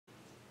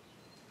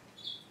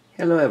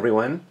Hello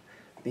everyone,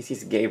 this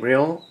is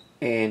Gabriel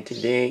and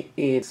today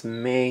is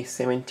May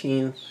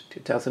 17th,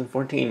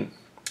 2014.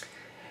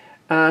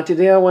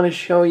 Today I want to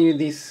show you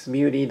this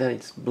beauty that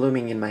is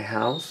blooming in my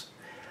house.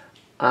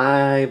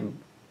 I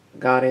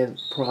got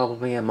it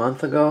probably a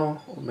month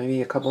ago, or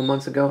maybe a couple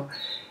months ago,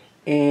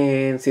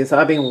 and since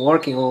I've been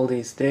working all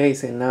these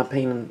days and not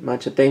paying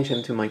much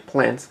attention to my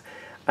plants,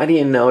 I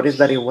didn't notice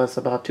that it was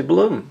about to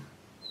bloom.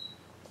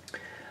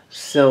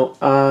 So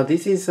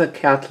this is a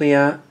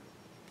Cattleya.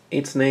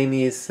 Its name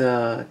is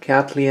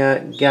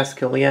Cattleya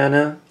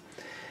Gaskelliana.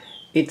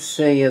 It's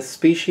a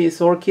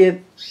species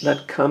orchid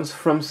that comes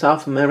from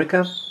South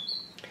America,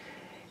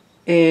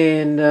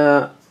 and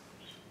the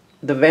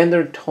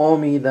vendor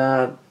told me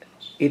that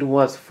it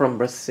was from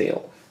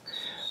Brazil,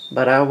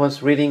 but I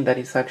was reading that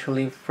it's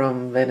actually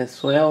from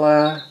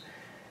Venezuela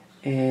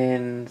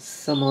and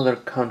some other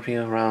country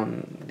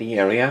around the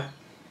area.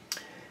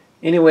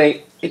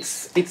 Anyway,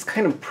 it's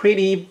kind of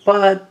pretty,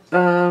 but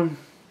I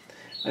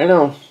don't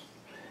know.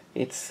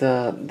 It's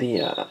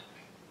the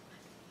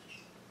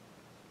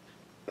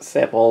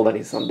sepal that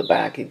is on the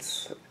back.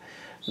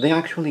 They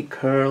actually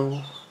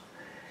curl,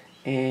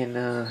 and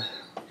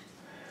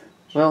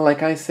well,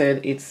 like I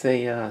said, it's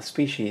a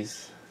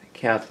species,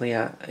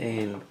 Cattleya,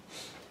 and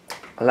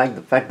I like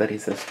the fact that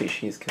it's a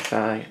species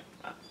because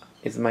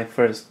it's my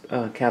first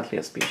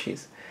Cattleya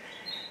species.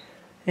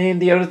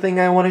 And the other thing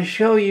I want to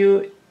show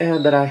you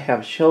that I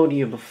have showed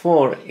you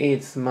before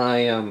is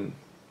my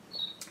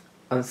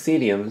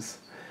Oncidiums.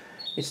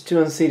 It's two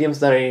Oncidiums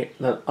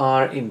that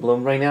are in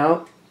bloom right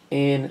now,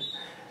 and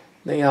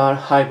they are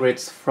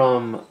hybrids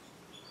from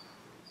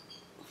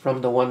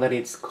the one that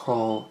it's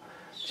called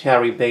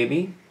Cherry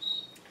Baby,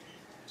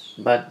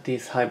 but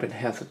this hybrid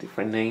has a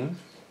different name.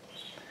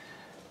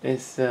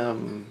 It's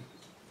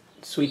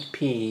Sweet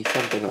Pea,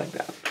 something like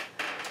that.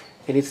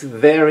 And it's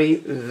very,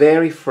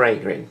 very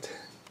fragrant.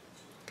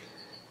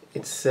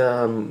 It's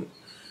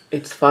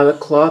 5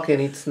 o'clock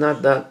and it's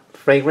not that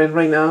fragrant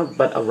right now,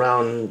 but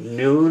around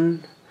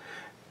noon.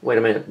 Wait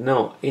a minute,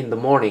 no, in the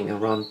morning,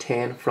 around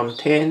 10, from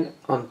 10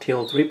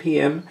 until 3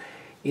 p.m.,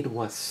 it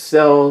was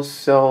so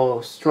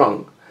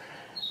strong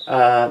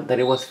that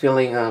it was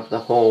filling up the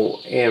whole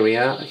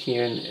area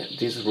here in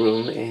this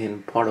room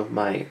and part of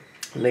my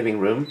living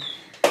room.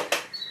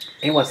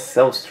 It was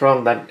so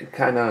strong that it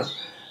kind of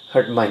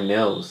hurt my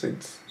nose.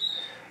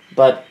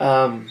 But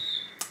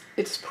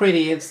it's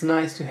pretty, it's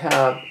nice to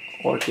have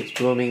orchids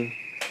blooming.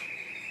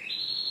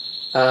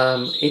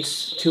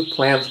 It's two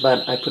plants,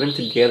 but I put them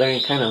together and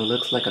it kind of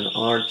looks like an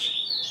arch.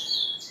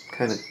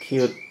 Kind of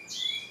cute.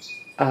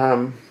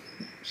 And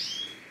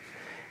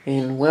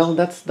well,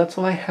 that's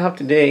all I have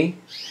today.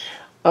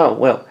 Oh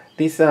well,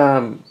 this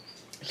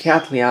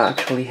Cattleya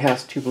actually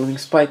has two blooming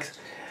spikes.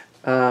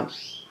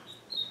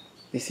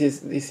 This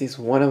is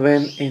one of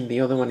them, and the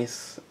other one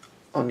is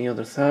on the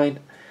other side.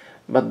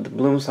 But the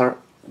blooms are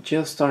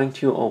just starting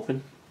to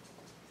open.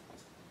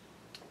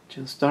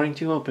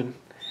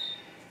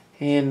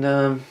 And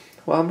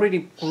well, I'm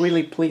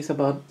really pleased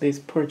about this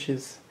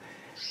purchase.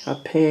 I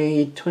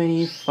paid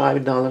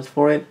 $25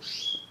 for it.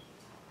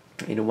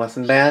 It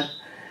wasn't bad.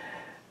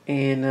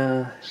 And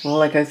well,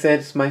 like I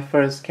said, it's my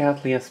first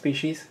Cattleya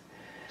species,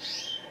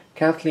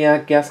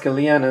 Cattleya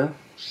Gaskelliana.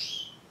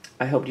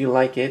 I hope you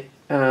like it.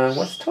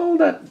 Was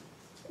told that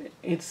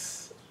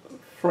it's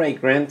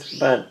fragrant,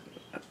 but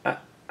I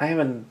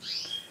haven't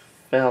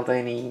felt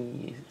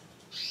any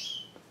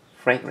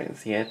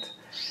fragrance yet.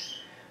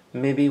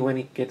 Maybe when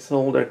it gets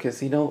older,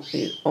 because it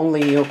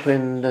only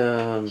opened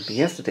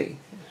yesterday,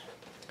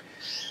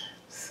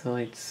 so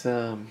it's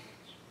one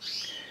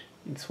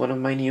of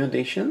my new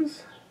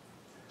additions,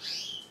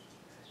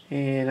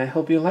 and I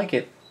hope you like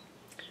it.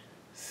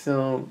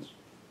 So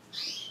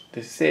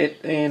this is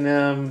it,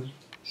 and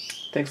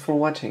thanks for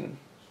watching.